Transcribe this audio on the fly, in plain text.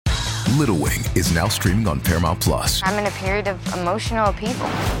Little Wing is now streaming on Paramount Plus. I'm in a period of emotional upheaval.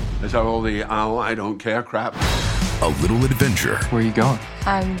 Is that all the I don't care crap? A little adventure. Where are you going?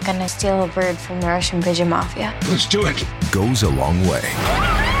 I'm gonna steal a bird from the Russian pigeon mafia. Let's do it. Goes a long way.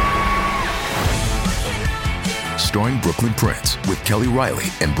 Starring Brooklyn Prince with Kelly Riley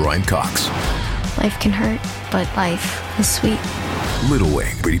and Brian Cox. Life can hurt, but life is sweet. Little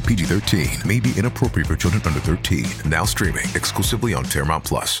Wing, rated PG-13, may be inappropriate for children under 13. Now streaming exclusively on Paramount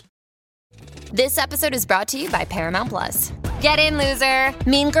Plus. This episode is brought to you by Paramount Plus. Get in, loser!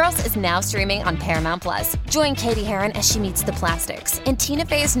 Mean Girls is now streaming on Paramount Plus. Join Katie Heron as she meets the plastics in Tina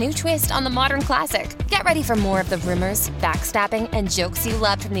Fey's new twist on the modern classic. Get ready for more of the rumors, backstabbing, and jokes you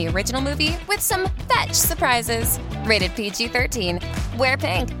loved from the original movie with some fetch surprises. Rated PG-13. Wear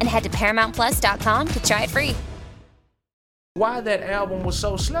pink and head to ParamountPlus.com to try it free. Why that album was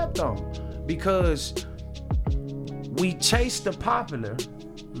so slept on? Because we chase the popular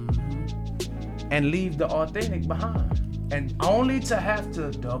and leave the authentic behind. And only to have to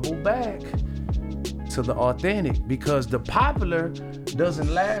double back to the authentic, because the popular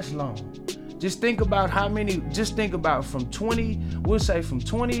doesn't last long. Just think about from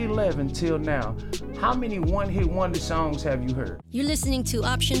 2011 till now, how many one-hit wonder songs have you heard? You're listening to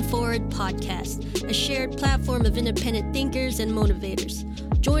Option Forward Podcast, a shared platform of independent thinkers and motivators.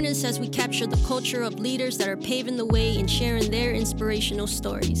 Join us as we capture the culture of leaders that are paving the way and sharing their inspirational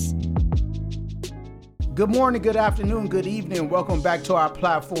stories. Good morning, good afternoon, good evening. Welcome back to our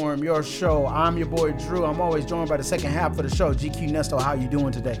platform, your show. I'm your boy Drew. I'm always joined by the second half of the show, GQ Nesto. How you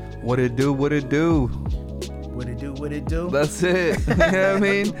doing today? What it do? What it do? That's it. You know what I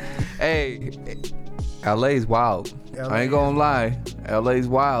mean? Hey, LA's wild. I ain't gonna lie. LA's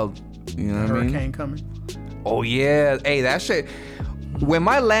wild. You know what I mean? Hurricane coming. Oh yeah. Hey, that shit. When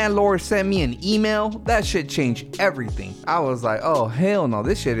my landlord sent me an email, that shit changed everything. I was like, oh, hell no,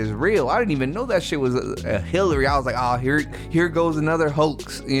 this shit is real. I didn't even know that shit was a Hillary. I was like, oh, here goes another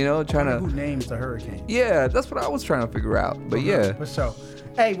hoax, you know, Who names the hurricane? Yeah, that's what I was trying to figure out, but yeah. For sure.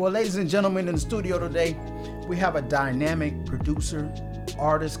 Hey, well, ladies and gentlemen, in the studio today, we have a dynamic producer,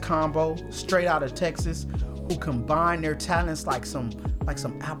 artist combo, straight out of Texas, who combine their talents like some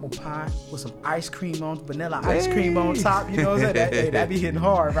apple pie with some ice cream on, vanilla ice cream on top. You know what I'm saying? That be hitting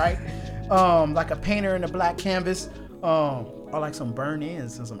hard, right? Like a painter in a black canvas, or like some burn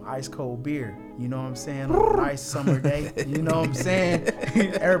ends and some ice cold beer. You know what I'm saying? On a nice summer day. You know what I'm saying?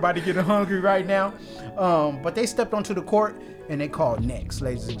 Everybody getting hungry right now. But they stepped onto the court and they called next,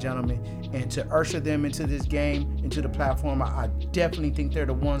 ladies and gentlemen. And to usher them into this game, into the platform, I definitely think they're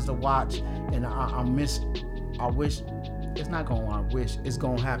the ones to watch. And I wish. It's not gonna. I wish it's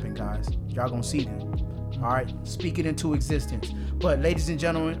gonna happen, guys. Y'all gonna see them. All right, speak it into existence. But ladies and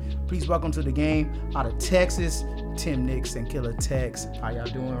gentlemen, please welcome to the game out of Texas, Tim Nix and Killer Tex. How y'all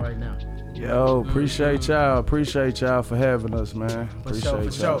doing right now? Yo, appreciate y'all for having us, man. For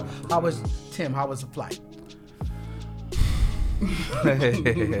sure. How was the flight?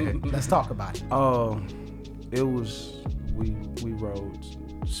 Let's talk about it. It was we rode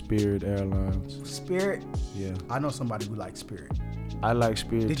Spirit Airlines. Spirit? Yeah. I know somebody who likes Spirit. I like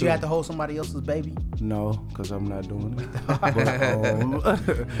Spirit Did too. you have to hold somebody else's baby? No, because I'm not doing it.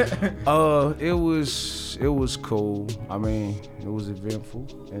 But, it was cool. I mean, it was eventful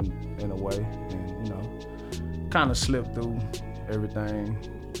in a way, and you know, kind of slipped through everything.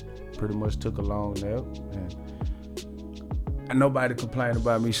 Pretty much took a long nap, and nobody complained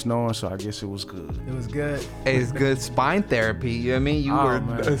about me snoring, so I guess it was good. It was good. Hey, it's good spine therapy. You know what I mean? You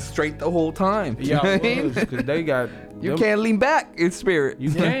were straight the whole time. Yeah, because they got. You can't lean back in Spirit.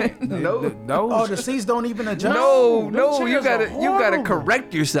 You can't. No. The seats don't even adjust. No. You gotta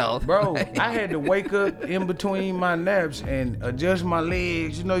correct yourself, bro. I had to wake up in between my naps and adjust my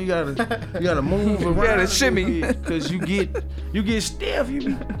legs. You know, you gotta move around. You gotta shimmy, because you get stiff. You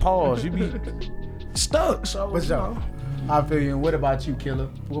be paused. You be stuck. So what's up? I feel you. And what about you, Killer?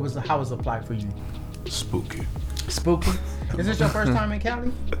 How was the flight for you? Spooky. Is this your first time in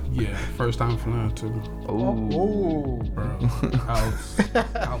Cali? Yeah, first time flying too. Oh. Bro, I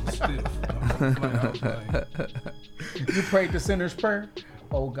was stiff. You prayed the sinner's prayer?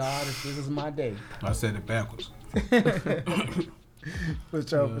 Oh God, if this is my day. I said it backwards. For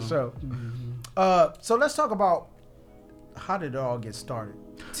sure. Mm-hmm. So let's talk about how did it all get started.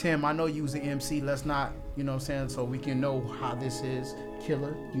 Tim, I know you was the MC. Let's not, you know what I'm saying, so we can know how this is.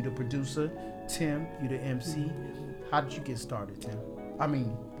 Killer, you the producer. Tim, you the MC. How did you get started, Tim?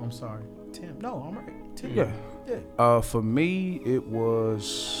 I'm sorry, Tim. No, I'm right. Tim. Yeah. For me, it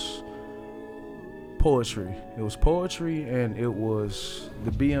was poetry. It was poetry, and it was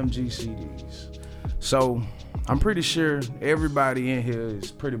the BMG CDs. So I'm pretty sure everybody in here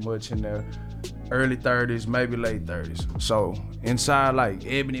is pretty much in their early 30s, maybe late 30s. So inside like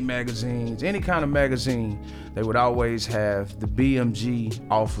Ebony magazines, any kind of magazine, they would always have the BMG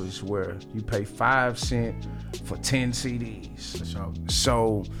offers where you pay 5 cents for 10 CDs.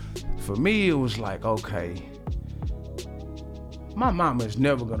 So for me, it was like, okay, my mama is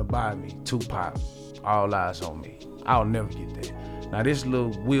never gonna buy me Tupac, All Eyes on Me. I'll never get that. Now this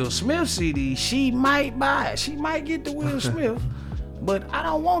little Will Smith CD, she might buy it. She might get the Will Smith, but I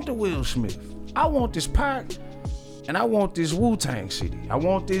don't want the Will Smith. I want this Pac, and I want this Wu-Tang CD. I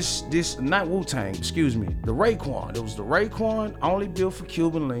want this not Wu-Tang, excuse me, the Raekwon. It was the Raekwon, only built for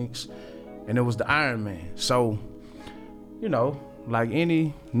Cuban links, and it was the Iron Man. So, you know, like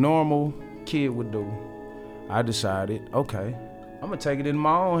any normal kid would do, I decided, okay, I'm gonna take it in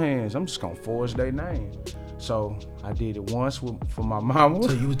my own hands. I'm just gonna forge their name. So I did it once for my mama.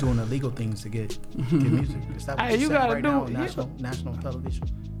 So you was doing illegal things to get music. Is that what Hey, you gotta right do now, it. national television?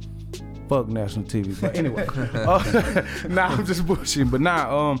 Fuck national TV. But anyway, nah, I'm just bullshitting. But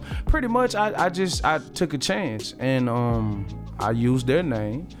nah, pretty much I took a chance and I used their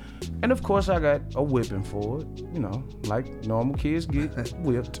name. And of course I got a whipping for it, you know, like normal kids get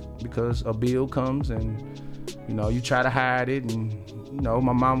whipped because a bill comes and, you know, you try to hide it. And, you know,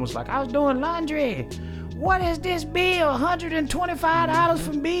 my mom was like, I was doing laundry. What is this bill? $125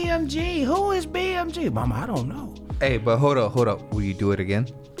 from BMG. Who is BMG? Mama, I don't know. Hey, but hold up. Will you do it again?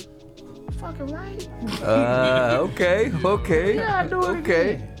 Fucking right. Okay. Yeah, I do it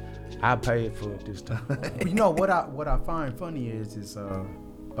again. I paid for it this time. You know what I find funny is you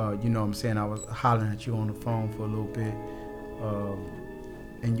know what I'm saying, I was hollering at you on the phone for a little bit,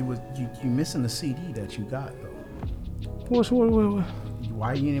 and you missing the CD that you got though. What?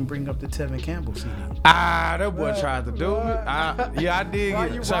 Why you didn't bring up the Tevin Campbell CD? That boy tried to do it. I did Why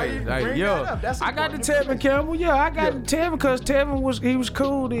get you say, like, bring yo, that up? That's I got the important. Tevin Campbell. Yeah, I got the Tevin because Tevin was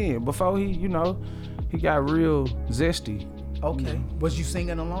cool then. Before he, you know, he got real zesty. Okay. Was you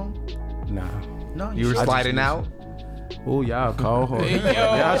singing along? Nah. No, You were sure? sliding out? Oh, y'all cold hard.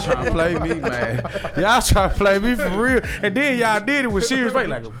 Y'all trying to play me, man. Y'all trying to play me for real. And then y'all did it with serious face.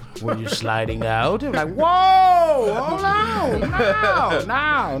 Like, were you sliding out? I'm like, whoa, hold on.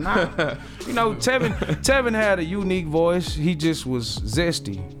 No. You know, Tevin had a unique voice. He just was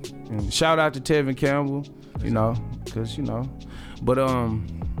zesty. And shout out to Tevin Campbell, you know, because, you know. But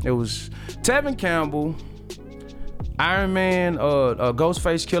it was Tevin Campbell, Iron Man,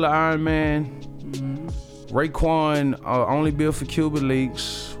 Ghostface Killer Iron Man, Raekwon, only built for Cuban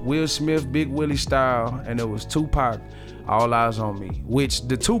links, Will Smith, Big Willie style, and it was Tupac, All Eyes on Me. Which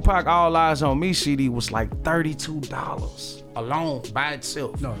the Tupac All Eyes on Me CD was like $32 alone by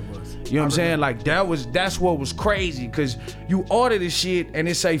itself. No, it was. You know what I'm saying? Like that's what was crazy, cause you order this shit and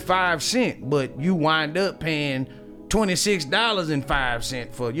it say 5 cents, but you wind up paying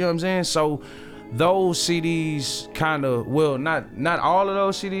 $26.05 for, you know what I'm saying? So those CDs kind of, well, not all of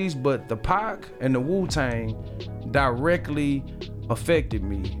those CDs, but the Pac and the Wu-Tang directly affected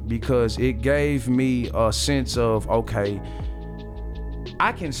me because it gave me a sense of, okay,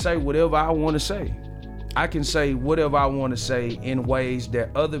 I can say whatever I want to say. I can say whatever I want to say in ways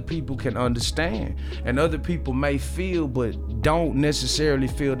that other people can understand and other people may feel but don't necessarily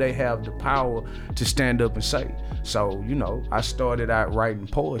feel they have the power to stand up and say. So, you know, I started out writing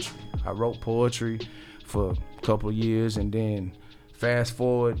poetry. I wrote poetry for a couple of years, and then fast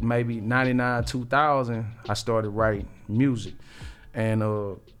forward maybe 99, 2000, I started writing music. And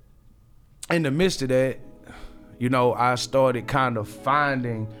in the midst of that, you know, I started kind of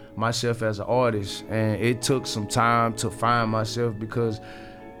finding myself as an artist, and it took some time to find myself because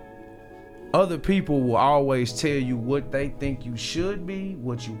other people will always tell you what they think you should be,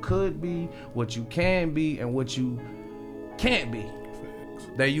 what you could be, what you can be, and what you can't be.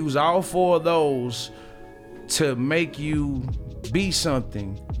 They use all 4 of those to make you be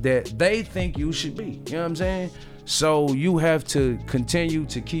something that they think you should be. You know what I'm saying? So you have to continue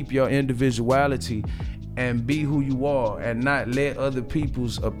to keep your individuality and be who you are and not let other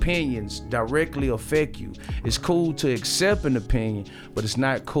people's opinions directly affect you. It's cool to accept an opinion, but it's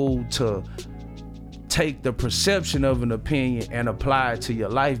not cool to take the perception of an opinion and apply it to your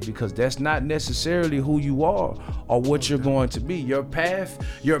life, because that's not necessarily who you are or what you're going to be. Your path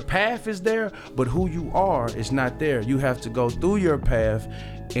is there, but who you are is not there. You have to go through your path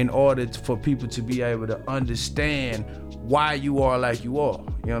in order for people to be able to understand why you are like you are. You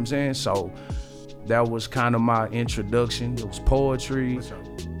know what I'm saying? So that was kind of my introduction. It was poetry,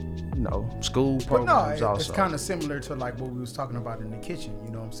 you know, school programs. But no, also. it's kind of similar to like what we was talking about in the kitchen.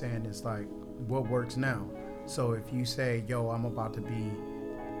 You know what I'm saying? It's like what works now. So if you say, yo, I'm about to be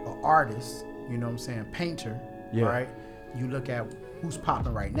an artist, you know what I'm saying, painter, Yeah. right? You look at who's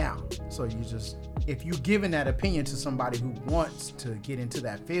popping right now. So you just, if you giving that opinion to somebody who wants to get into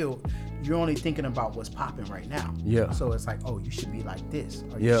that field, you're only thinking about what's popping right now. Yeah. So it's like, oh, you should be like this,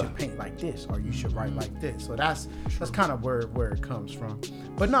 or you Yeah. should paint like this, or you should write like this. So that's kind of where it comes from.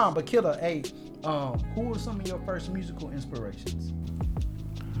 But Killer, hey, who were some of your first musical inspirations?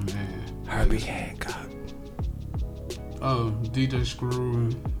 Man. Herbie Hancock. DJ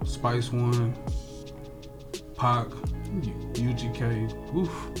Screw, Spice One, Pac, UGK.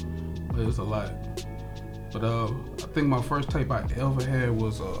 Oof, there's a lot. But I think my first tape I ever had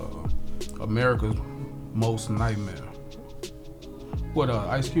was America's Most Nightmare. What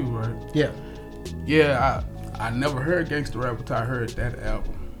Ice Cube, right? Yeah. Yeah, I never heard gangster rap until I heard that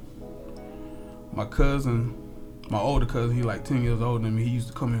album. My cousin, my older cousin, he like 10 years older than me. He used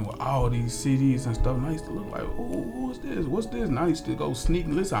to come in with all these CDs and stuff, and I used to look like, oh, what's this? What's this? And I used to go sneak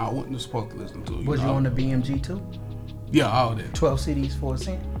and listen. I wasn't supposed to listen to it. Was you on the BMG too? Yeah, all that. 12 CDs for a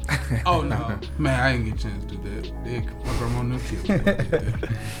cent? Oh no, man, I didn't get a chance to do that. My grandma never killed me.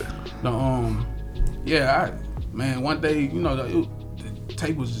 One day, the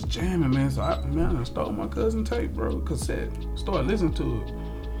tape was just jamming, man. So I stole my cousin's tape, bro, cassette. Started listening to it.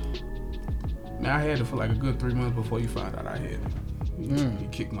 Man, I had it for like a good 3 months before he found out I had it. He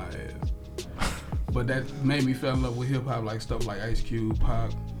kicked my ass. But that made me fall in love with hip hop, like stuff like Ice Cube,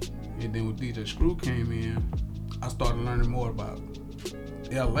 Pac, and then when DJ Screw came in, I started learning more about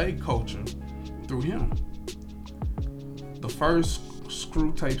LA culture through him. The first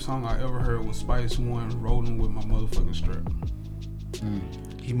Screw tape song I ever heard was Spice One, Rolling With My Motherfucking Strap.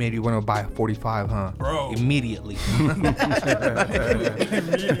 He made you want to buy a 45, huh? Bro. Immediately.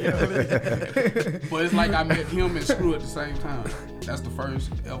 But it's like I met him and Screw at the same time. That's the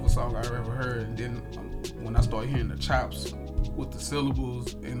first ever song I ever heard. And then when I started hearing the chops with the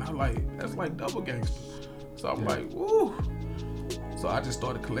syllables, and I like, that's like double gangster. So I'm like, woo. So I just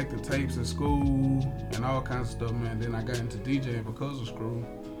started collecting tapes in school and all kinds of stuff, man. Then I got into DJing because of Screw.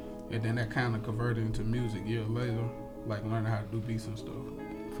 And then that kind of converted into music years later, like learning how to do beats and stuff.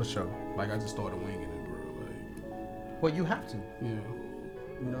 For sure. Like I just started winging it, bro. Like, well, you have to. Yeah.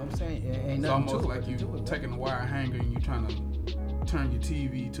 You know what I'm saying? It ain't It's nothing almost to like it, you do it, taking a wire hanger and you trying to turn your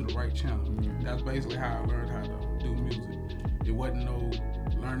TV to the right channel. Mm-hmm. That's basically how I learned how to do music. It wasn't no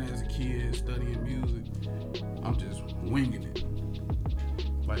learning as a kid, studying music. I'm just winging it.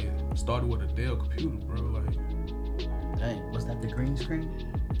 Like, it started with a Dell computer, bro. Like, dang, was that the green screen?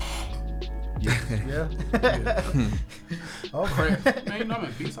 yeah. Okay. Man, you know I'm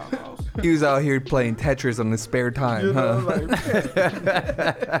at Beats House. He was out here playing Tetris on his spare time,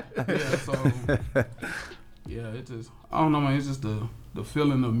 Yeah, it just, I don't know, man. It's just the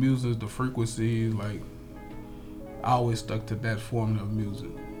feeling of music, the frequencies. Like, I always stuck to that formula of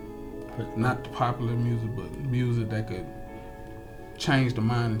music. Not the popular music, but music that could change the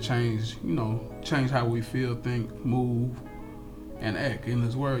mind and change how we feel, think, move, and act. In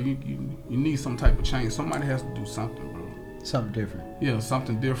this world, you need some type of change. Somebody has to do something, bro. Something different. Yeah,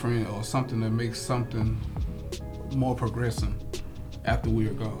 something different, or something that makes something more progressing after we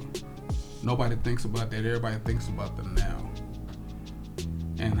are gone. Nobody thinks about that. Everybody thinks about the now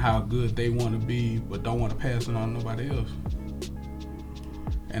and how good they want to be, but don't want to pass it on to nobody else.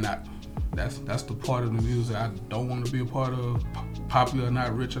 And that's the part of the music I don't want to be a part of. Popular or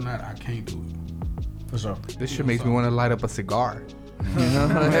not, rich or not, I can't do it. For sure. This shit makes me want to light up a cigar. You know?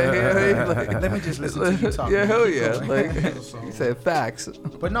 Let me just listen to you talk. Yeah, hell yeah. Like, you said facts.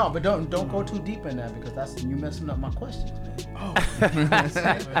 But don't go too deep in that, because you messing up my questions, man. Oh.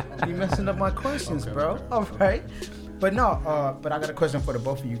 You messing up my questions, bro. Okay. All right. But but I got a question for the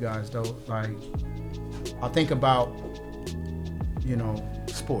both of you guys though. Like, I think about,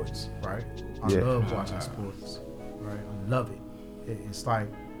 sports, right? I love watching sports, right? I love it. It's like,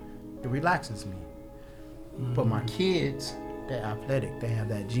 it relaxes me. But my kids, they're athletic, they have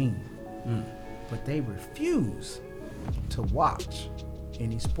that gene. But they refuse to watch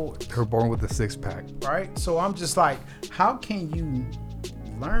any sports. They're born with a six-pack. Right? So I'm just like, how can you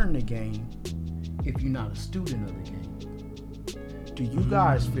learn the game if you're not a student of the game? Do you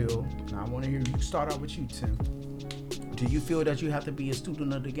guys feel, and I want to hear you start out with you, Tim. Do you feel that you have to be a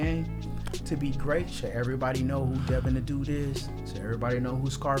student of the game to be great? Should everybody know who Devin the Dude is? Should everybody know who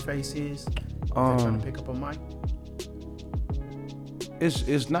Scarface is? They're trying to pick up a mic.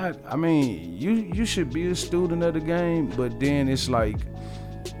 It's not, I mean, you should be a student of the game, but then it's like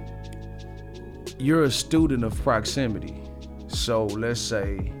you're a student of proximity. So let's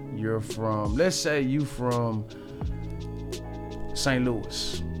say you from St.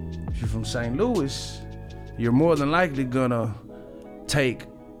 Louis. If you're from St. Louis, you're more than likely gonna take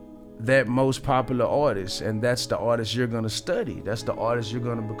that most popular artist, and that's the artist you're gonna study. That's the artist you're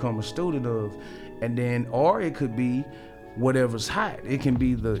gonna become a student of. And then, or it could be whatever's hot. It can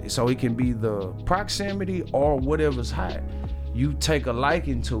be the proximity or whatever's hot. You take a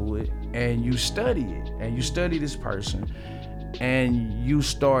liking to it and you study it, and you study this person, and you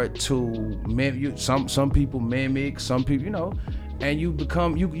start to some people mimic, some people, you know, and you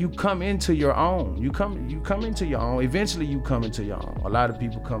come into your own. You come into your own. Eventually you come into your own. A lot of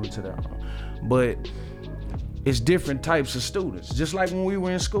people come into their own. But it's different types of students. Just like when we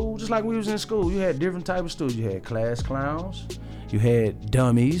were in school, just like we was in school, you had different types of students. You had class clowns, you had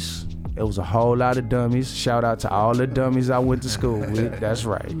dummies. It was a whole lot of dummies. Shout out to all the dummies I went to school with. That's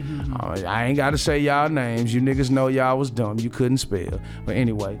right. I ain't gotta say y'all names. You niggas know y'all was dumb. You couldn't spell. But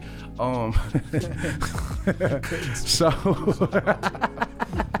anyway,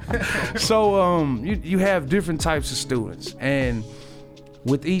 you have different types of students, and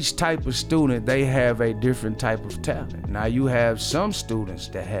with each type of student, they have a different type of talent. Now you have some students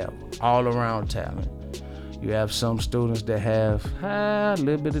that have all around talent. You have some students that have a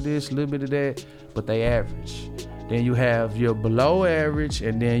little bit of this, a little bit of that, but they average. Then you have your below average,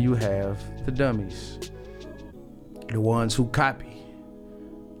 and then you have the dummies. The ones who copy.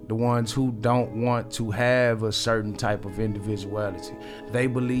 The ones who don't want to have a certain type of individuality. They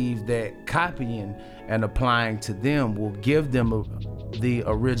believe that copying and applying to them will give them the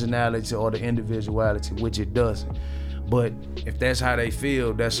originality or the individuality, which it doesn't. But if that's how they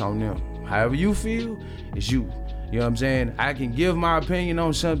feel, that's on them. However you feel, it's you. You know what I'm saying? I can give my opinion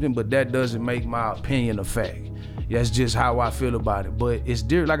on something, but that doesn't make my opinion a fact. That's just how I feel about it. But it's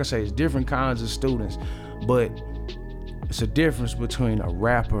different. Like I say, it's different kinds of students, but it's a difference between a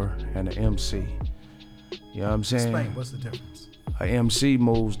rapper and an MC. You know what I'm saying? Explain, what's the difference? An MC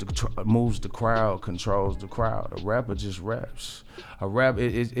moves the crowd, controls the crowd. A rapper just raps. A rap,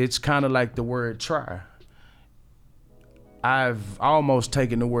 it's kind of like the word try. I've almost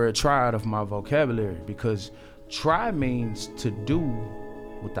taken the word try out of my vocabulary, because try means to do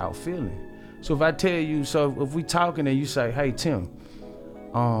without feeling. So if I tell you, if we talking and you say, hey Tim,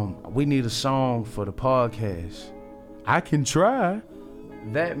 we need a song for the podcast, I can try.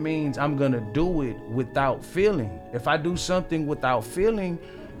 That means I'm gonna do it without feeling. If I do something without feeling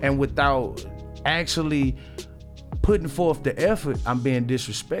and without actually putting forth the effort, I'm being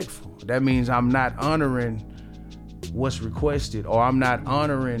disrespectful. That means I'm not honoring what's requested, or I'm not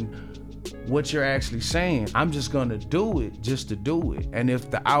honoring what you're actually saying. I'm just gonna do it just to do it. And if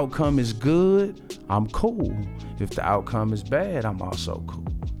the outcome is good, I'm cool. If the outcome is bad, I'm also cool.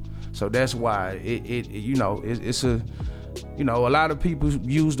 So that's why it's a, you know, a lot of people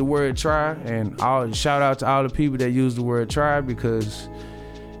use the word try, and I'll shout out to all the people that use the word try, because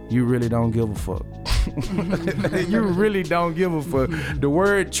you really don't give a fuck. You really don't give a fuck. The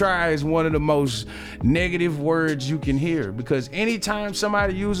word try is one of the most negative words you can hear, because anytime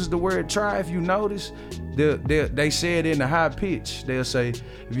somebody uses the word try, if you notice, they say it in a high pitch. They'll say,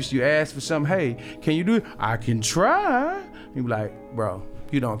 if you ask for something, hey, can you do it? I can try. You be like, bro,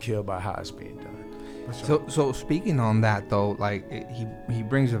 you don't care about how it's being done. So speaking on that though, like he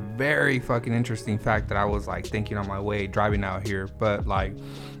brings a very fucking interesting fact that I was like thinking on my way driving out here. But like,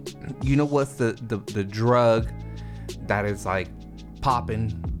 you know what's the drug that is like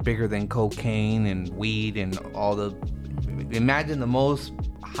popping bigger than cocaine and weed and all the, imagine the most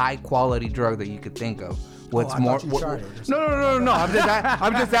high quality drug that you could think of. What's more? No.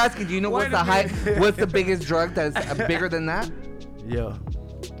 I'm just asking. Do you know what's the biggest drug that's bigger than that? Yeah.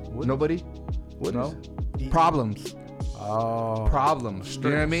 Nobody? What no? is it? Problems. Oh. Problems. Stress. You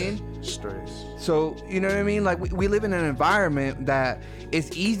know what I mean? Stress. So, you know what I mean? Like, we live in an environment that it's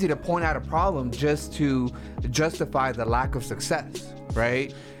easy to point out a problem just to justify the lack of success,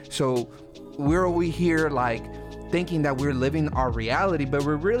 right? So, we here, like, thinking that we're living our reality, but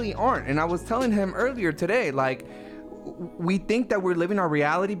we really aren't. And I was telling him earlier today, like, we think that we're living our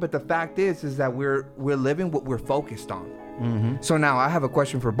reality, but the fact is that we're living what we're focused on. Mm-hmm. So now I have a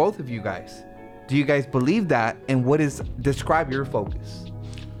question for both of you guys. Do you guys believe that? And describe your focus?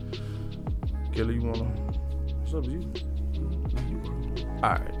 Killer, you wanna? What's up with you?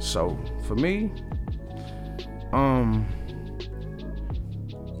 All right. So for me,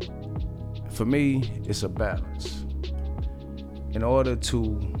 it's a balance. In order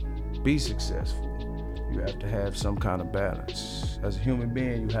to be successful, you have to have some kind of balance. As a human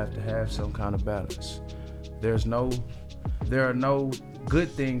being, you have to have some kind of balance. There are no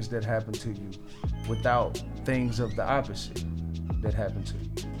good things that happen to you without things of the opposite that happen to you.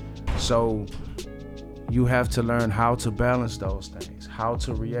 So you have to learn how to balance those things, how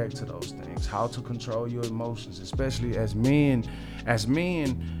to react to those things, how to control your emotions, especially as men. As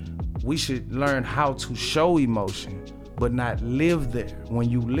men, we should learn how to show emotion, but not live there. When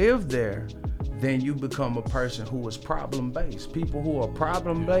you live there, then you become a person who is problem-based. People who are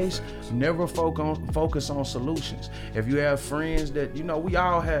problem-based never focus on solutions. If you have friends that, we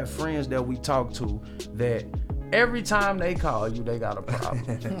all have friends that we talk to that every time they call you, they got a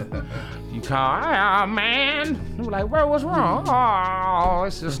problem. You call, oh man. You're like, bro, what's wrong? Oh,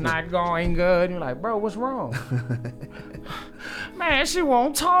 it's just not going good. You're like, bro, what's wrong? Man, she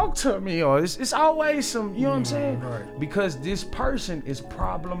won't talk to me. Or it's always some, you know what I'm saying? Right. Because this person is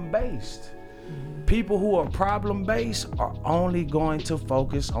problem-based. People who are problem-based are only going to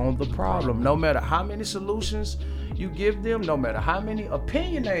focus on the problem. No matter how many solutions you give them, no matter how many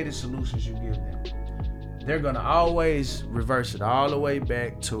opinionated solutions you give them, they're gonna always reverse it all the way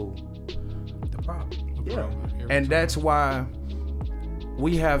back to the problem. And that's why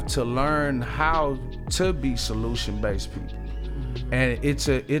we have to learn how to be solution-based people. And it's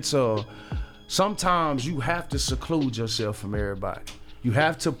a sometimes you have to seclude yourself from everybody. You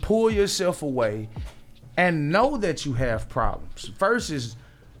have to pull yourself away and know that you have problems. First is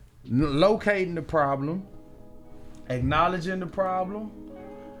locating the problem, acknowledging the problem,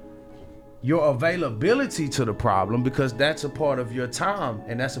 your availability to the problem, because that's a part of your time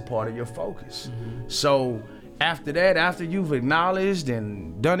and that's a part of your focus. So after that, after you've acknowledged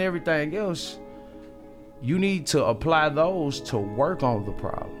and done everything else, you need to apply those to work on the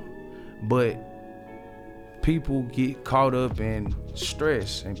problem. But people get caught up in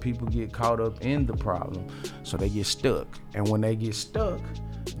stress and people get caught up in the problem, so they get stuck. And when they get stuck,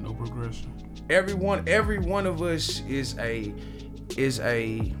 no progression. Every one of us is a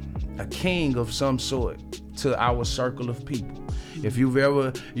king of some sort to our circle of people. If you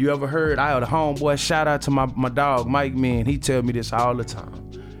ever heard, I had a homeboy, shout out to my dog Mike, man, he tell me this all the time.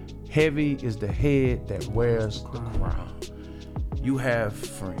 Heavy is the head that wears the crown. You have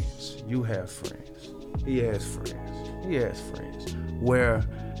friends. You have friends. He has friends. He has friends. Where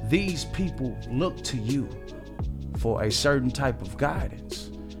these people look to you for a certain type of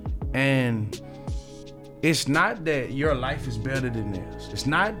guidance. And it's not that your life is better than theirs. It's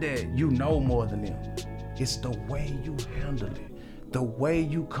not that you know more than them. It's the way you handle it. The way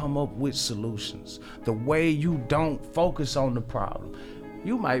you come up with solutions. The way you don't focus on the problem.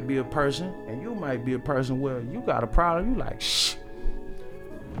 You might be a person, and you might be a person where you got a problem, you like, shh.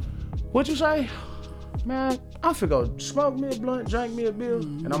 What you say? Man, I'm finna go smoke me a blunt, drink me a beer,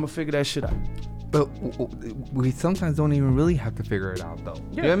 and I'm gonna figure that shit out. But we sometimes don't even really have to figure it out, though.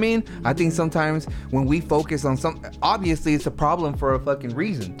 Yeah. You know what I mean? I think sometimes when we focus on obviously it's a problem for a fucking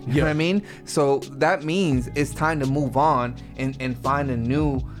reason. You know what I mean? So that means it's time to move on and find a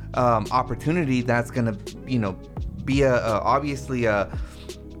new opportunity that's gonna, be obviously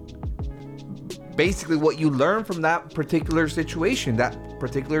basically what you learn from that particular situation, that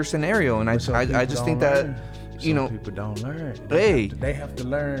particular scenario. And I just think that people don't learn. They have to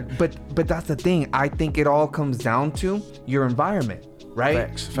learn. But that's the thing. I think it all comes down to your environment, right?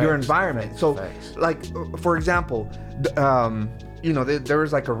 Facts, your environment. So, like, for example, there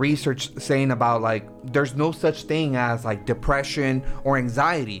was like a research saying about like there's no such thing as like depression or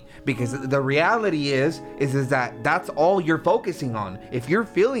anxiety, because the reality is that that's all you're focusing on. If you're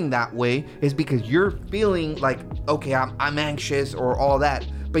feeling that way, it's because you're feeling like, okay, I'm anxious or all that,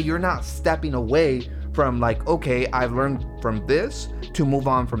 but you're not stepping away from like, okay, I've learned from this to move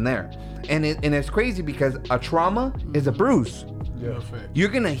on from there. And it's crazy because a trauma is a bruise. Yeah. You're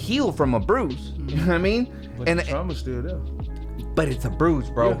gonna heal from a bruise. You know what I mean? But the trauma's still there. But it's a bruise,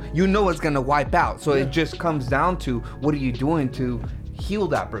 bro. Yeah. You know it's gonna wipe out. So it just comes down to what are you doing to heal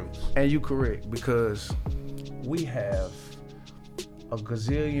that bruise? And you correct, because we have a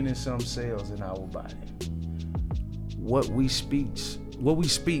gazillion and some cells in our body. What we speak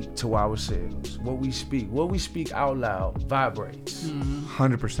to ourselves, what we speak out loud vibrates.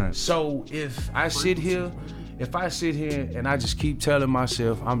 100%. So if I sit here and I just keep telling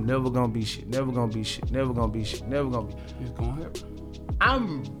myself I'm never gonna be shit, never gonna be shit, never gonna be shit, never gonna be, it's gonna happen.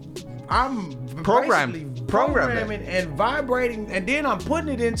 I'm programming and vibrating, and then I'm putting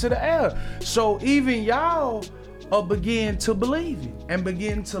it into the air. So even y'all begin to believe it and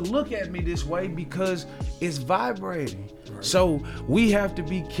begin to look at me this way because it's vibrating. Right. So we have to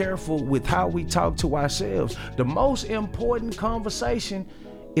be careful with how we talk to ourselves. The most important conversation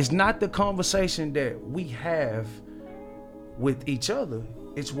is not the conversation that we have with each other.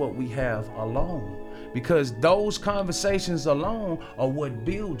 It's what we have alone. Because those conversations alone are what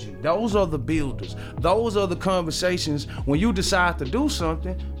build you. Those are the builders. Those are the conversations when you decide to do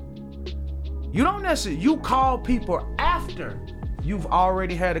something. You don't necessarily, you call people after you've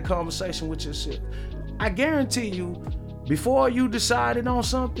already had a conversation with yourself. I guarantee you, before you decided on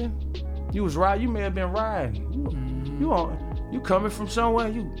something, you was right. You may have been riding. You coming from somewhere.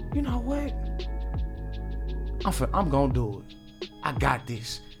 You know what? I'm gonna do it. I got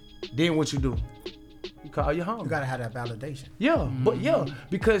this. Then what you do? You call your home. You gotta have that validation. Yeah, but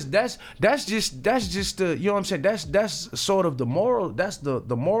because that's just the, you know what I'm saying? That's sort of the moral. That's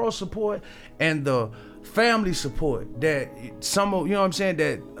the moral support and the family support that some of, you know what I'm saying,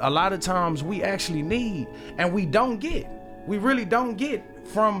 that a lot of times we actually need and we don't get. We really don't get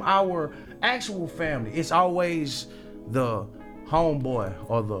from our actual family. It's always the homeboy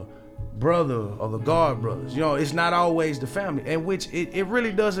or the brother or the guard brothers. You know, it's not always the family, and which it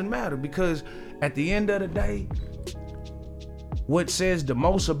really doesn't matter, because at the end of the day, what says the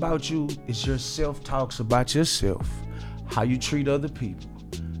most about you is your self-talks about yourself, how you treat other people,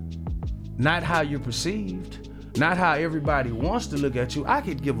 not how you're perceived, not how everybody wants to look at you. I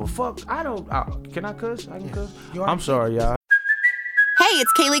could give a fuck. Can I cuss? I can cuss? I'm sorry, y'all. Hey,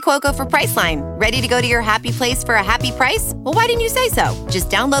 it's Kaylee Cuoco for Priceline. Ready to go to your happy place for a happy price? Well, why didn't you say so? Just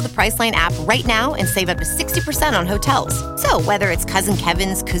download the Priceline app right now and save up to 60% on hotels. So whether it's Cousin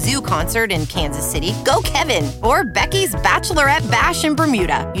Kevin's Kazoo Concert in Kansas City, go Kevin, or Becky's Bachelorette Bash in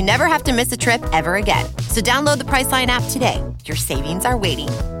Bermuda, you never have to miss a trip ever again. So download the Priceline app today. Your savings are waiting.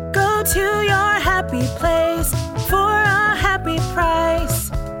 Go to your happy place for a happy price.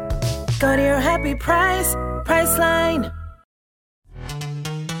 Go to your happy price, Priceline.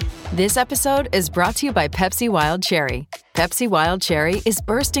 This episode is brought to you by Pepsi Wild Cherry. Pepsi Wild Cherry is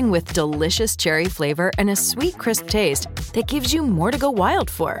bursting with delicious cherry flavor and a sweet, crisp taste that gives you more to go wild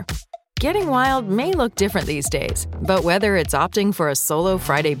for. Getting wild may look different these days, but whether it's opting for a solo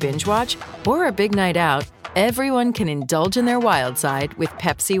Friday binge watch or a big night out, everyone can indulge in their wild side with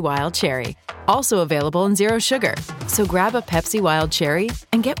Pepsi Wild Cherry. Also available in Zero Sugar. So grab a Pepsi Wild Cherry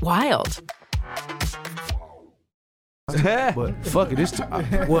and get wild. But fuck it,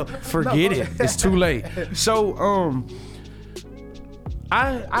 forget it. It's too late. So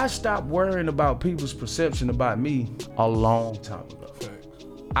I stopped worrying about people's perception about me a long time ago.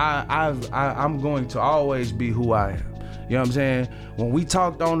 I'm going to always be who I am. You know what I'm saying? When we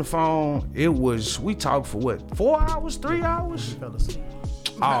talked on the phone, we talked for what, 4 hours, 3 hours?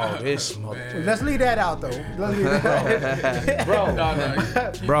 Oh, this mother. Let's leave that out, though. Let's leave that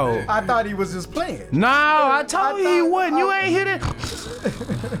out. Bro. I thought he was just playing. No, I told you he wasn't. You ain't hit it.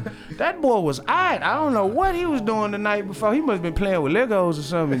 That boy was eyed. I don't know what he was doing the night before. He must have been playing with Legos or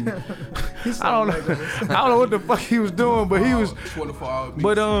something. I don't know what the fuck he was doing, but he was. 24 hours.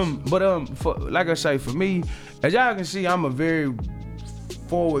 But for, like I say, for me, as y'all can see, I'm a very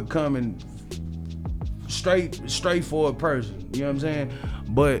forward-coming, straightforward person. You know what I'm saying?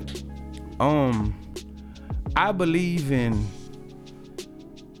 But I believe in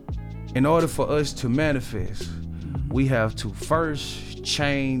order for us to manifest, we have to first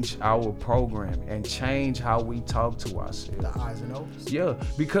change our program and change how we talk to ourselves. The eyes and O's. Yeah,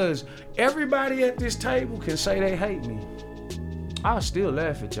 because everybody at this table can say they hate me. I'll still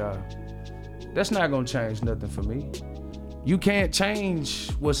laugh at y'all. That's not gonna change nothing for me. You can't change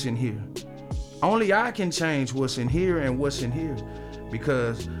what's in here. Only I can change what's in here and what's in here.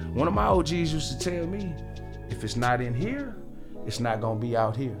 Because one of my OGs used to tell me, if it's not in here, it's not gonna be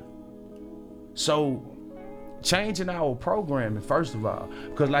out here. So changing our programming, first of all,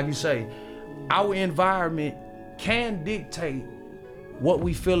 because like you say, our environment can dictate what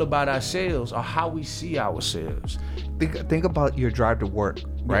we feel about ourselves or how we see ourselves. Think about your drive to work,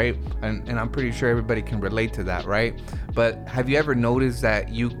 right? And I'm pretty sure everybody can relate to that, right? But have you ever noticed that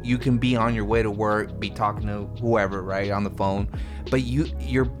you can be on your way to work, be talking to whoever, right, on the phone, but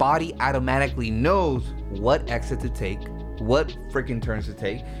your body automatically knows what exit to take, what freaking turns to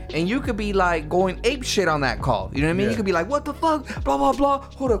take, and you could be like going ape shit on that call. You know what I mean? You could be like, what the fuck? Blah, blah, blah.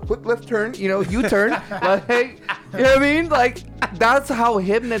 Hold up, quick left turn, U-turn. Like, hey, you know what I mean? Like, that's how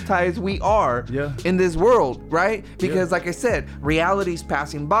hypnotized we are in this world, right? Because like I said, reality's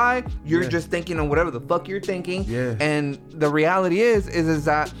passing by. You're just thinking on whatever the fuck you're thinking. Yeah. And the reality is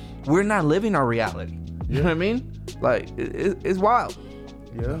that we're not living our reality. You know what I mean? Like, it's wild.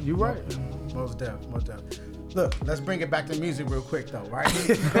 Yeah, you're right. Most definitely. Look, let's bring it back to music real quick, though, right?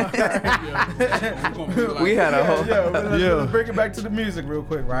 We had a whole... Let's bring it back to the music real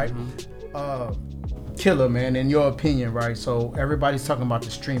quick, right? Killer, man, in your opinion, right? So everybody's talking about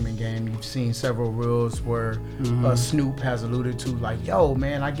the streaming game. You've seen several reels where Snoop has alluded to, like, yo,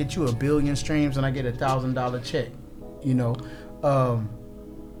 man, I get you 1 billion streams and I get $1,000 check. You know,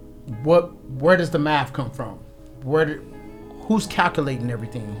 where does the math come from? Who's calculating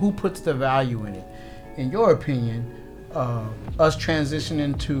everything? Who puts the value in it? In your opinion, us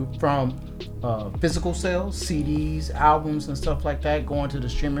transitioning from physical sales, CDs, albums, and stuff like that, going to the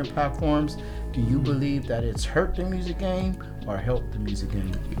streaming platforms, do you believe that it's hurt the music game or helped the music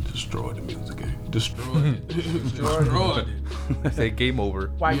game? It destroyed the music game. Destroyed it. Destroyed it. Say game over.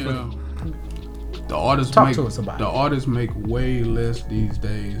 Why? Yeah. The artists make way less these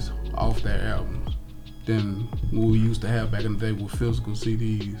days off their albums than what we used to have back in the day with physical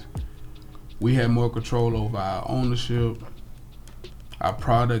CDs. We had more control over our ownership, our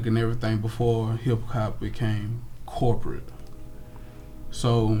product, and everything before hip hop became corporate.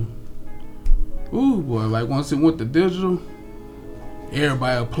 So, like once it went to digital,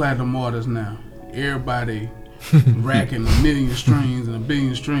 everybody a platinum artist now. Everybody racking a million streams and a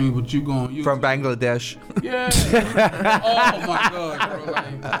billion streams, but you going YouTube. From Bangladesh. Yeah. Oh my God,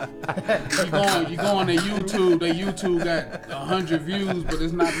 bro! Like, you going to YouTube? That YouTube got 100 views, but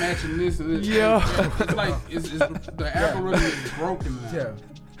it's not matching this and this. Yeah. It's like it's the algorithm is broken now. Yeah.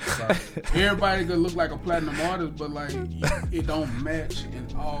 Like, everybody could look like a platinum artist, but like it don't match in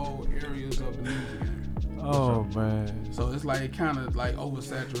all areas of the music game. Oh man. So it's like it kind of like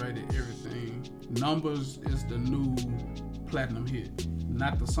oversaturated everything. Numbers is the new platinum hit,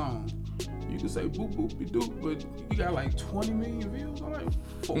 not the song. You can say boop boop be doop, but you got like 20 million views. I'm like,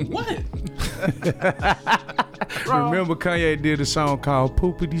 for what? Remember Kanye did a song called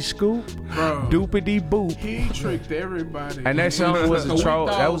Poopity Scoop? Bro. Doopity Boop. He tricked everybody. And that song was a troll.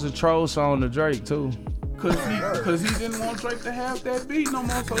 That was a troll song to Drake too. Cause he didn't want Drake to have that beat no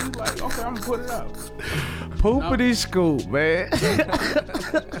more, so he's like, okay, I'm gonna put it out. Poopity Scoop, man.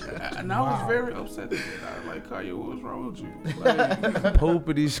 And I was very upset. I was like, Kanye, what was wrong with you? Like,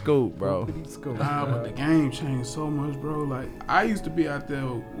 Poopity Scoop, bro. Nah, but the game changed so much, bro. Like, I used to be out there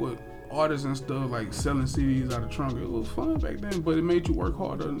with artists and stuff, like selling CDs out of trunk. It was fun back then, but it made you work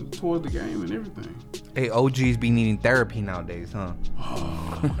harder towards the game and everything. Hey, OGs be needing therapy nowadays, huh?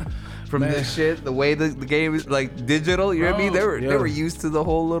 From this shit, the way the game is like digital, you know what I mean? They were used to the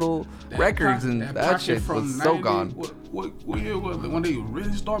whole little records and that shit was so gone. What year was it when they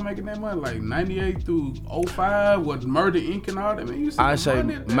really start making that money? Like 98 through 05 with Murder Inc. and all that. Man, you I say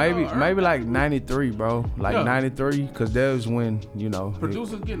maybe like 93, bro. Like 93, because that was when, you know.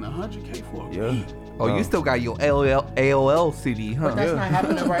 Producers getting 100K for a beat. Oh, you still got your AOL CD, huh? But that's not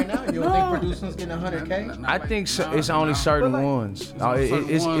happening right now. You don't think producers getting 100K? I think it's only certain ones.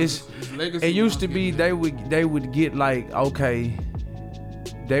 It used to be they would get like, okay,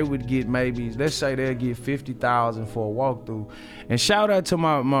 they would get maybe, let's say they'll get 50,000 for a walkthrough. And shout out to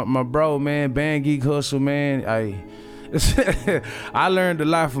my bro, man, Band Geek Hustle, man. I learned a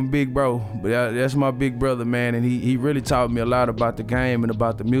lot from Big Bro, but that's my big brother, man, and he really taught me a lot about the game and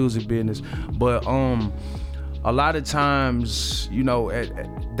about the music business. But a lot of times, you know,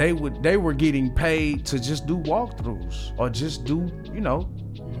 they were getting paid to just do walkthroughs or just do, you know,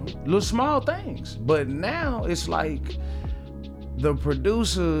 little small things. But now it's like the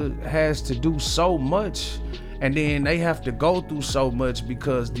producer has to do so much, and then they have to go through so much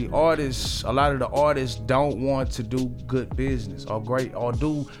because a lot of the artists don't want to do good business or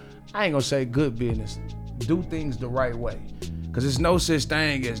I ain't gonna say good business, do things the right way. Cause there's no such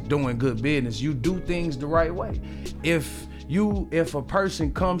thing as doing good business. You do things the right way. If a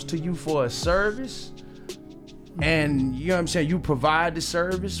person comes to you for a service, and you know what I'm saying, you provide the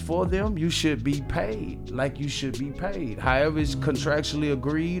service for them, you should be paid like you should be paid. However it's contractually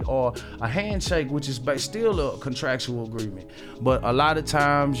agreed, or a handshake, which is still a contractual agreement. But a lot of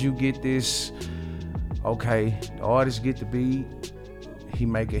times you get this, okay, the artist get the beat, he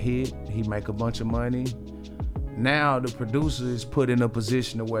make a hit, he make a bunch of money. Now the producer is put in a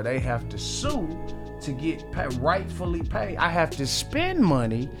position to where they have to sue to get rightfully paid. I have to spend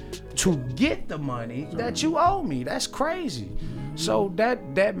money to get the money that you owe me. That's crazy. So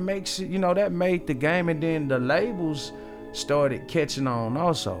that makes it, you know, that made the game, and then the labels started catching on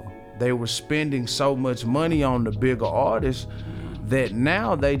also. They were spending so much money on the bigger artists that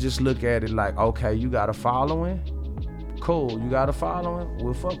now they just look at it like, okay, you got a following? Cool, you got a following?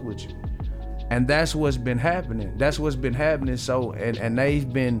 We'll fuck with you. And that's what's been happening. So, and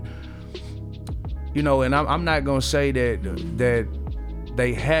they've been, you know, and I'm not gonna say that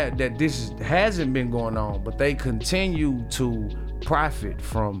this hasn't been going on, but they continue to profit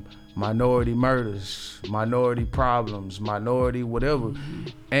from minority murders, minority problems, minority whatever,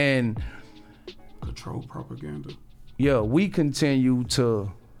 and control propaganda. Yeah, we continue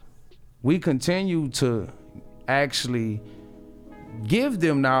to actually give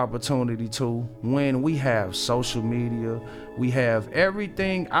them the opportunity to, when we have social media, we have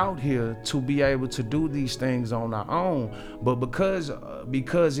everything out here to be able to do these things on our own. But because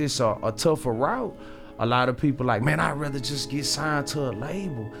it's a tougher route, a lot of people like, man, I'd rather just get signed to a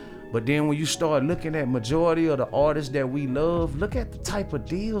label. But then when you start looking at majority of the artists that we love, look at the type of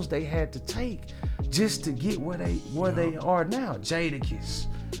deals they had to take just to get where they are now. Jadakiss,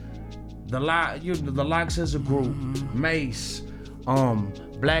 the likes as a group, Mace,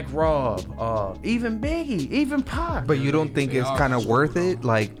 Black Rob, even Biggie, even Pac. But you don't think it's kind of worth it?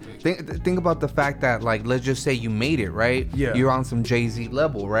 Like, think about the fact that, like, let's just say you made it, right? Yeah. You're on some Jay-Z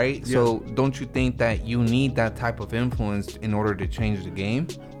level, right? Yeah. So don't you think that you need that type of influence in order to change the game?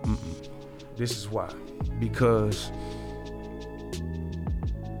 This is why. Because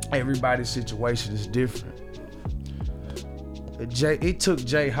everybody's situation is different. It took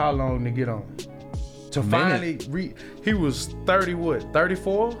Jay how long to get on? To finally he was 34,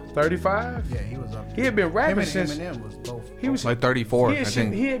 35? Yeah, he was up. He had been rapping since Eminem was both. He was like 34, I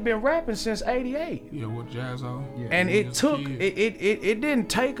think. He had been rapping since 88. Yeah, with Jaz-O. Yeah. And it didn't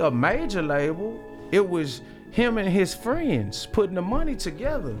take a major label. It was him and his friends putting the money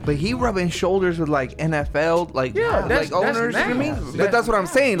together. But he rubbing shoulders with like NFL, like that's owners. You know what I mean? now. But that's what I'm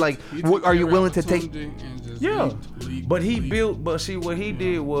saying. Like, are you willing to take? Yeah, but he built. But see, what he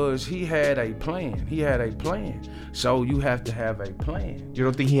did was he had a plan. He had a plan. So you have to have a plan. You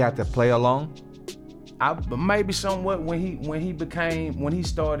don't think he had to play along? Maybe somewhat when he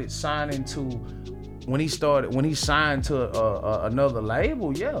started signing to. When he signed to another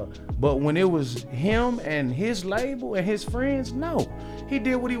label, yeah. But when it was him and his label and his friends, no. He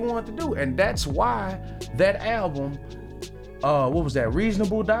did what he wanted to do. And that's why that album, what was that,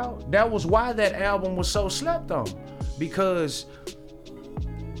 Reasonable Doubt? That was why that album was so slept on. Because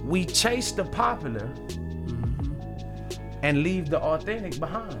we chase the popular and leave the authentic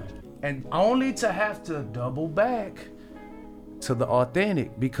behind. And only to have to double back to the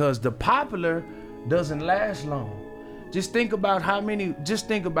authentic, because the popular doesn't last long. Just think about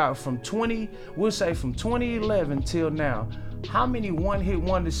from 2011 till now, how many one-hit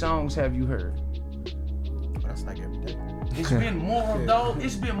wonder songs have you heard? That's like every day. It's been more of those.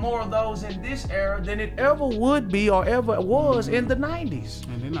 It's been more of those in this era than it ever would be or ever was in the 90s.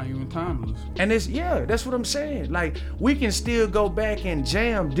 And they're not even timeless. And that's what I'm saying. Like, we can still go back and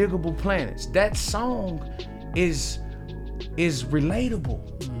jam Diggable Planets. That song is relatable.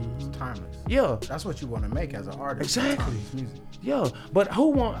 It's timeless. Yeah, that's what you want to make as an artist. Exactly. Yeah, but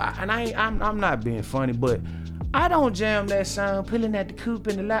I'm not being funny, but I don't jam that song, pulling at the coupe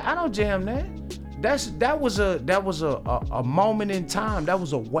in the light. I don't jam that. That was a moment in time. That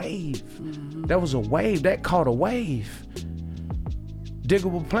was a wave. That was a wave. That caught a wave.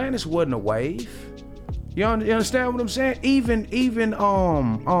 Diggable Planets wasn't a wave. You understand what I'm saying? Even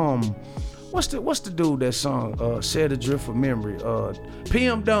what's the dude that song Set Adrift for Memory?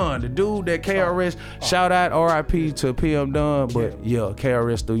 PM Dunn, the dude that KRS, shout out RIP to PM Dunn, but yeah,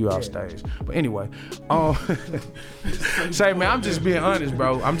 KRS threw you off stage. But anyway, say man, I'm just being honest,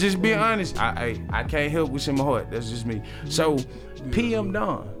 bro. I'm just being honest. I can't help what's in my heart. That's just me. So PM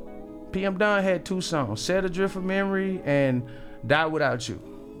Dunn had two songs, Set Adrift for Memory and Die Without You.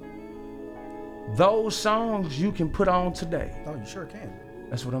 Those songs you can put on today. Oh, you sure can.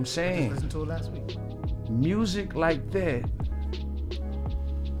 That's what I'm saying. I just listened to it last week. Music like that,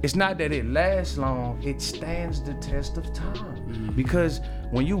 it's not that it lasts long, it stands the test of time. Because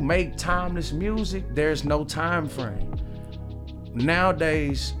when you make timeless music, there's no time frame.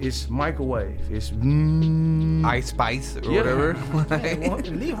 Nowadays, it's microwave. It's Ice Spice or whatever.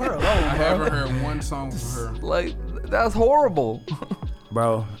 Leave her alone, I haven't heard one song from her. Like, that's horrible.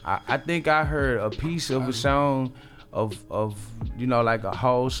 Bro, I think I heard a piece of a song of like a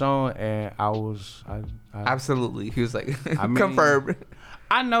whole song, and I absolutely. He was like, I mean, confirmed.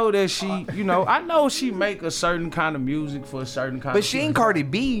 I know that she, I know she make a certain kind of music for a certain kind. But she ain't Cardi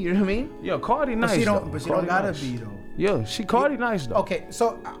B. You know what I mean? Yeah, Cardi nice. But she don't gotta be though. Yeah, she Cardi nice though. Okay,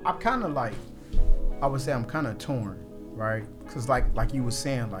 so I'm kind of like, I would say I'm kind of torn, right? Because like you were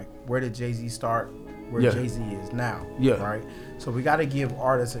saying, like, where did Jay-Z start? Where Jay-Z is now? Yeah. Right. So we got to give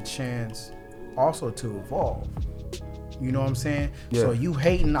artists a chance also to evolve. You know what I'm saying? Yeah. So you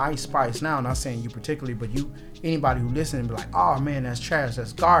hating Ice Spice now, not saying you particularly, but anybody who listens be like, oh man, that's trash,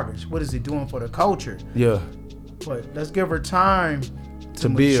 that's garbage. What is it doing for the culture? Yeah. But let's give her time to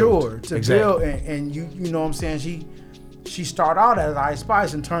mature, build, build, and you know what I'm saying? She started out as Ice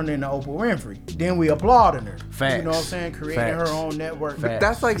Spice and turned into Oprah Winfrey. Then we applauding her. Facts. You know what I'm saying? Creating her own network. But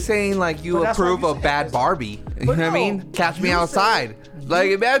that's like saying like you approve of Bad Barbie. You know what I mean? Catch Me Outside.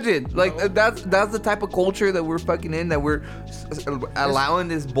 Like imagine, like that's the type of culture that we're fucking in, that we're allowing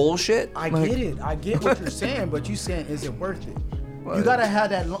this bullshit. I get it. I get what you're saying, but you saying, is it worth it? What? You gotta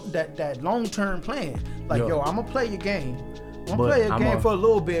have that long-term plan. Like, yo, I'm gonna play your game, I'm play a game for a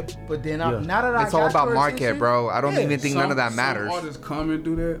little bit, but then now that I it's all about market, bro. I don't even think none of that matters. Some artists come and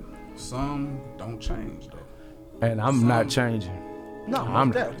do that. Some don't change though. And I'm not changing. No, I'm not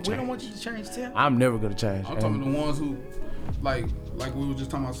not that. We changing. don't want you to change, Tim. I'm never gonna change. I'm talking the ones who, like we were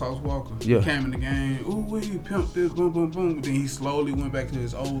just talking about Sauce Walker. Yeah. He came in the game, ooh, we pimped this, boom, boom, boom. Then he slowly went back to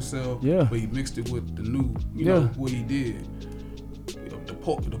his old self. Yeah. But he mixed it with the new, you know, what he did. You know, the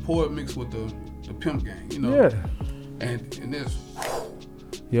poet mixed with the pimp gang, you know. Yeah. And this.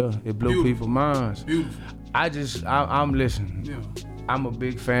 Yeah, it blew people's minds. Beautiful. I'm listening. Yeah. I'm a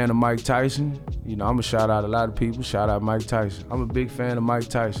big fan of Mike Tyson. You know, I'm gonna shout out a lot of people. Shout out Mike Tyson. I'm a big fan of Mike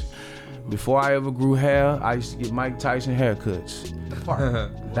Tyson. Before I ever grew hair, I used to get Mike Tyson haircuts.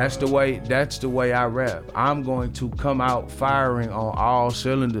 That's the way I rap. I'm going to come out firing on all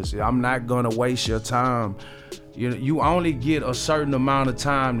cylinders. I'm not gonna waste your time. You only get a certain amount of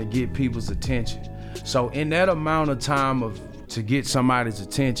time to get people's attention. So in that amount of time to get somebody's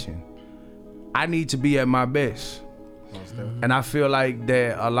attention, I need to be at my best. And I feel like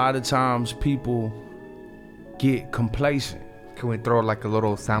that a lot of times people get complacent. Can we throw like a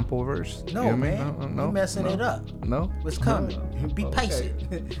little sample verse? No, You know what I man. mean? No, You messing it up. No? It's coming. Be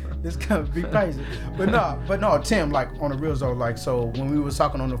patient. It's coming. Be patient. But no, Tim, like on the real though, like so when we was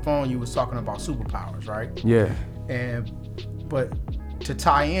talking on the phone, you was talking about superpowers, right? Yeah. But to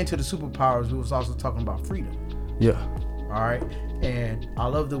tie into the superpowers, we was also talking about freedom. Yeah. All right. And I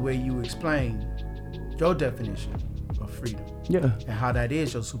love the way you explain your definition of freedom. Yeah. And how that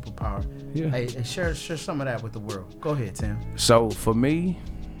is your superpower. Yeah. Hey, share some of that with the world. Go ahead, Tim. So for me,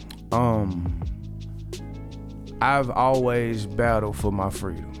 I've always battled for my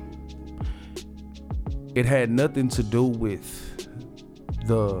freedom. It had nothing to do with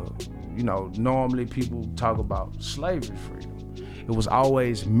normally people talk about slavery freedom. It was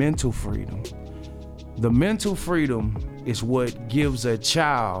always mental freedom. The mental freedom is what gives a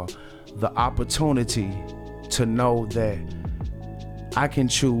child the opportunity to know that I can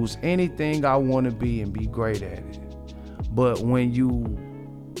choose anything I want to be and be great at it. But when you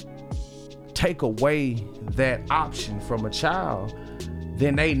take away that option from a child,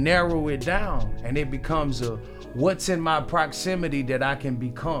 then they narrow it down and it becomes what's in my proximity that I can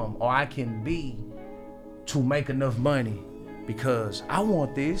become or I can be to make enough money, because I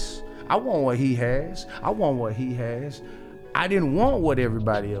want this. I want what he has. I want what he has. I didn't want what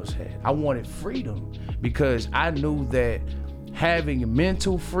everybody else had. I wanted freedom because I knew that having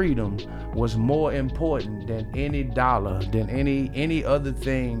mental freedom was more important than any dollar, than any other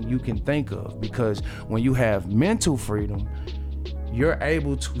thing you can think of. Because when you have mental freedom, you're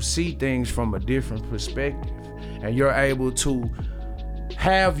able to see things from a different perspective, and you're able to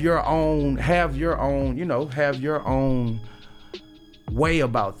have your own way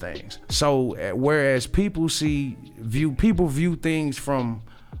about things. So whereas people view things from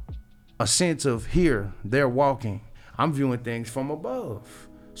a sense of here, they're walking, I'm viewing things from above,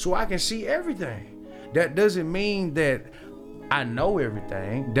 so I can see everything. That doesn't mean that I know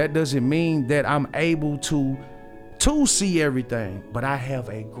everything. That doesn't mean that I'm able to see everything, but I have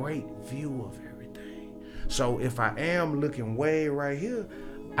a great view of everything. So if I am looking way right here,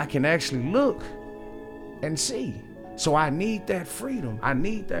 I can actually look and see. So I need that freedom.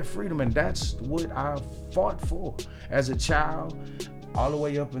 And that's what I fought for as a child, all the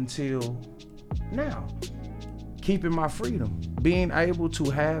way up until now. Keeping my freedom, being able to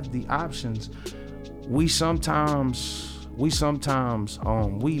have the options. We sometimes we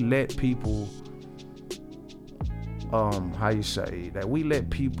let people, we let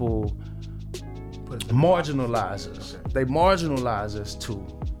people marginalize us. Okay. They marginalize us too.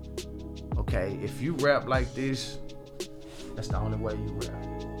 Okay, if you rap like this, that's the only way you rap.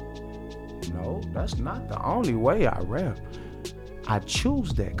 No, that's not the only way I rap. I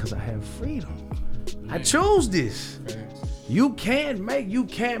choose that because I have freedom. I choose this. You can't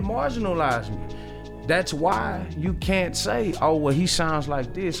marginalize me. That's why you can't say, oh, well, he sounds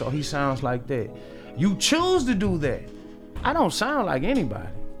like this or he sounds like that. You choose to do that. I don't sound like anybody.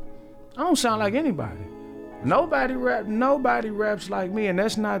 Nobody raps like me, and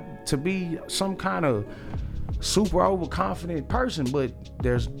that's not to be some kind of super overconfident person, but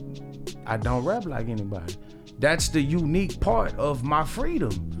I don't rap like anybody. That's the unique part of my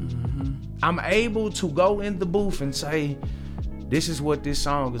freedom. Mm-hmm. I'm able to go in the booth and say, this is what this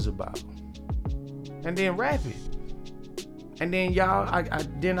song is about, and then rap it. And then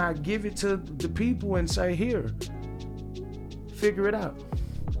I give it to the people and say, here, figure it out.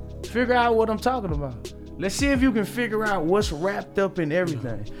 Figure out what I'm talking about. Let's see if you can figure out what's wrapped up in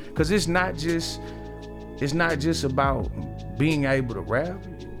everything. Because it's not just about being able to rap.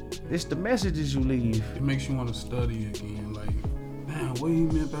 It's the messages you leave. It makes you want to study again. Like damn, what he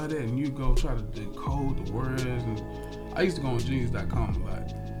meant by that? And you go try to decode the words. And I used to go on Genius.com a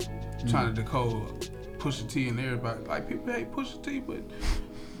lot, trying to decode Pusha T and everybody. Like, people hate Pusha T,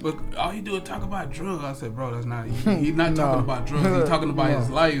 but all he do is talk about drugs. I said, bro, that's not, he's not talking about drugs. He's talking about his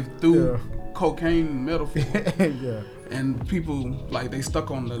life through cocaine and metaphor. And people, like, they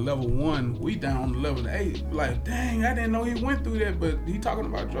stuck on the level 1. We down on the level 8. Like, dang, I didn't know he went through that, but he talking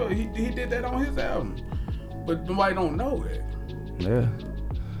about drugs. He did that on his album. But nobody don't know that. Yeah.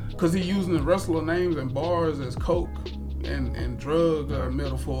 Because he using the wrestler names and bars as coke and drug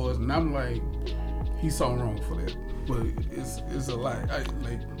metaphors. And I'm like, he's so wrong for that. But it's a lie.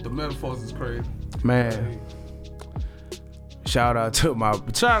 Like, the metaphors is crazy. Man. Shout out to my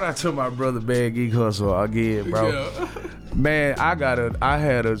brother Bad Geek Hustle again, bro. Yeah. Man, I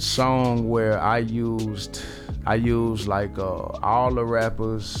had a song where I used like all the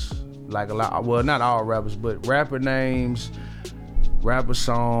rappers, like a lot, well, not all rappers, but rapper names, rapper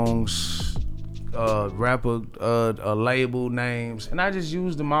songs, rapper label names, and I just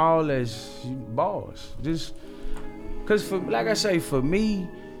used them all as bars. Just cause like I say, for me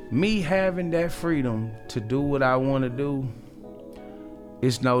having that freedom to do what I want to do,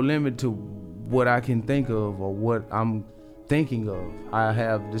 it's no limit to what I can think of or what I'm thinking of. I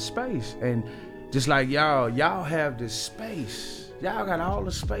have the space, and just like y'all have this space. Y'all got all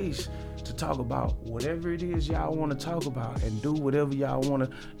the space to talk about whatever it is y'all want to talk about and do whatever y'all want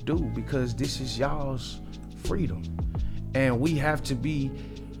to do, because this is y'all's freedom. And we have to be,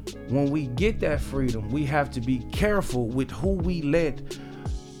 when we get that freedom, we have to be careful with who we let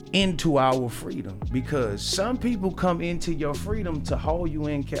into our freedom, because some people come into your freedom to hold you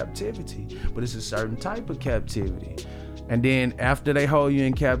in captivity, but it's a certain type of captivity. And then after they hold you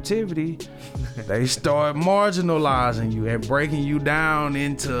in captivity, they start marginalizing you and breaking you down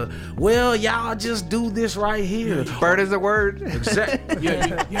into, well, y'all just do this right here. Bird is a word. Exactly.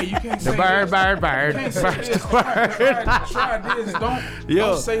 Yeah, you can't say the bird. You can't say this. Try this.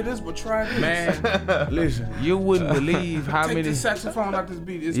 Don't say this, but try this. Man, listen, you wouldn't believe how Take many the saxophone out this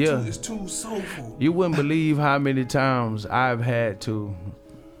beat. It's too soulful. You wouldn't believe how many times I've had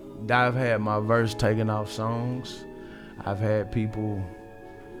my verse taken off songs. I've had people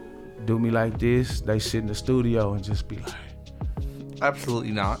do me like this. They sit in the studio and just be like,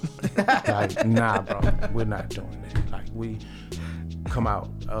 absolutely not. Like, nah, bro, we're not doing that. Like, we come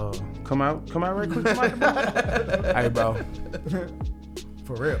out right quick. Hey, bro.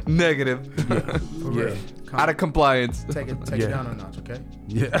 For real. Negative. Yeah. For real. Yeah. Out of compliance. Take it down a notch, okay?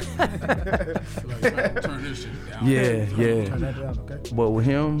 Yeah. Turn this shit down. Yeah. Turn that down, okay? But with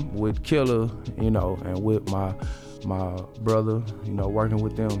him, with Killer, and with my brother, working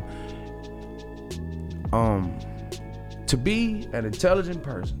with them, to be an intelligent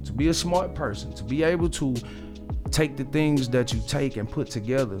person, to be a smart person, to be able to take the things that you take and put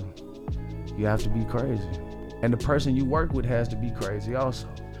together, you have to be crazy. And the person you work with has to be crazy also,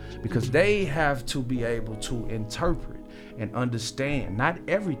 because they have to be able to interpret and understand, not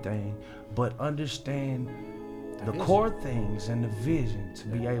everything, but understand the core things and the vision to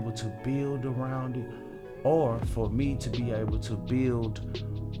be able to build around it, or for me to be able to build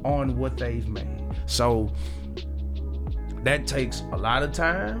on what they've made. So that takes a lot of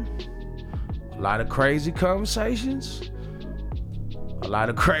time, a lot of crazy conversations, a lot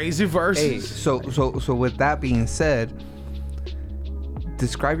of crazy verses. Hey, so with that being said,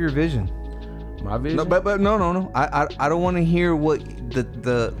 describe your vision. My vision? No, but no. I don't want to hear what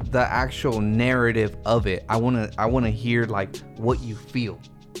the actual narrative of it. I want to hear like what you feel.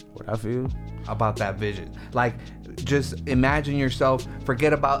 What I feel about that vision. Like, just imagine yourself,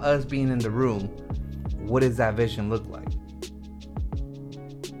 forget about us being in the room. What does that vision look like?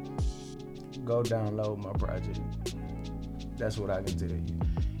 Go download my project. That's what I can tell you.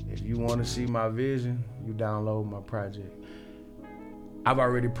 If you want to see my vision, you download my project. I've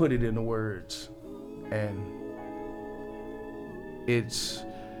already put it in the words, and it's...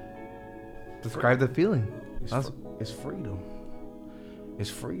 Describe the feeling. It's freedom.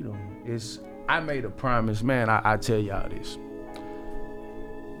 It's freedom. I made a promise, man. I tell y'all this.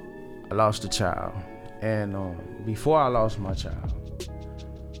 I lost a child, and before I lost my child,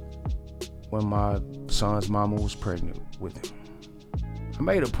 when my son's mama was pregnant with him, I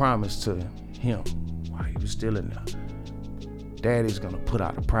made a promise to him while he was still in there. Daddy's gonna put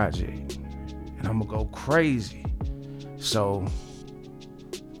out a project, and I'm gonna go crazy. So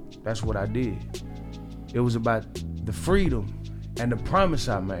that's what I did. It was about the freedom and the promise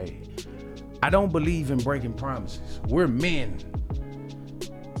I made. I don't believe in breaking promises. We're men.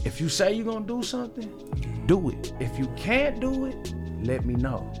 If you say you're gonna do something, do it. If you can't do it, let me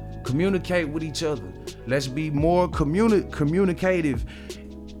know. Communicate with each other. Let's be more communicative.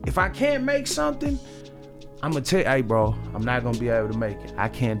 If I can't make something, I'm gonna tell you, hey bro, I'm not gonna be able to make it. I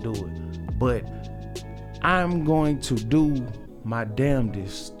can't do it. But I'm going to do my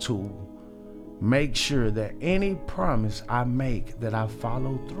damnedest to make sure that any promise I make that I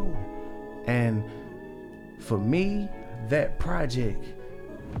follow through. And for me, that project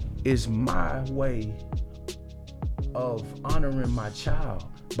is my way of honoring my child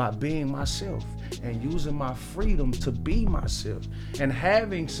by being myself and using my freedom to be myself and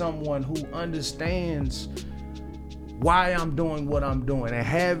having someone who understands why I'm doing what I'm doing and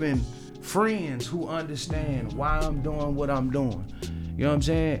having friends who understand why I'm doing what I'm doing. You know what I'm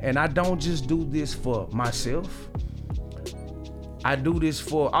saying? And I don't just do this for myself. I do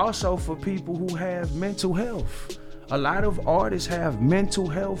this also for people who have mental health. A lot of artists have mental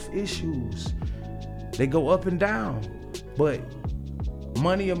health issues. They go up and down, but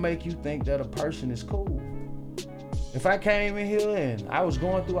money will make you think that a person is cool. If I came in here and I was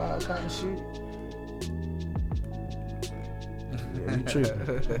going through all kind of shit, yeah, you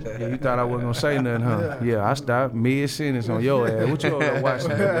tripping. Yeah, you thought I wasn't gonna say nothing, huh? Yeah, I stopped mid-sentence on your ass. What you over there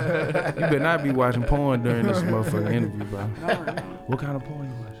watching? You better not be watching porn during this motherfucking interview, bro. What kind of porn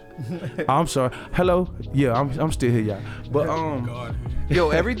you watching? I'm sorry. Hello? Yeah, I'm still here, y'all. But yo,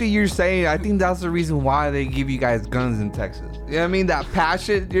 everything you're saying, I think that's the reason why they give you guys guns in Texas. You know what I mean? That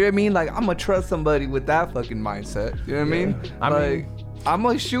passion. You know what I mean? Like, I'm gonna trust somebody with that fucking mindset. You know what I mean? I'm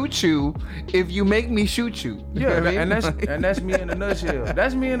gonna shoot you if you make me shoot you. You know what I mean? and that's me in a nutshell.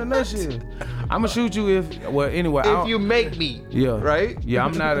 That's me in a nutshell. I'm gonna shoot you if you make me. Yeah. Right? Yeah,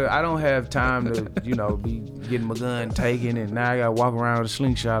 I don't have time to, be getting my gun taken and now I gotta walk around with a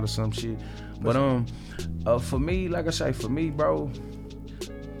slingshot or some shit. But for me, like I say, bro,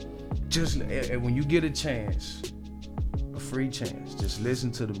 just when you get a chance, a free chance, just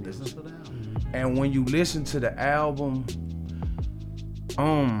listen to the music. Listen to the album. And when you listen to the album,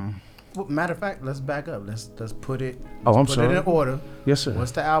 well, matter of fact, let's back up. Let's put it. I'm put sorry. it in order. Yes, sir.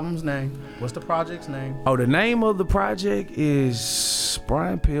 What's the album's name? What's the project's name? The name of the project is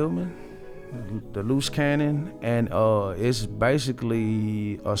Brian Pillman, The Loose Cannon, and it's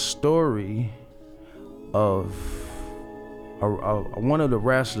basically a story of one of the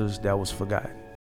wrestlers that was forgotten.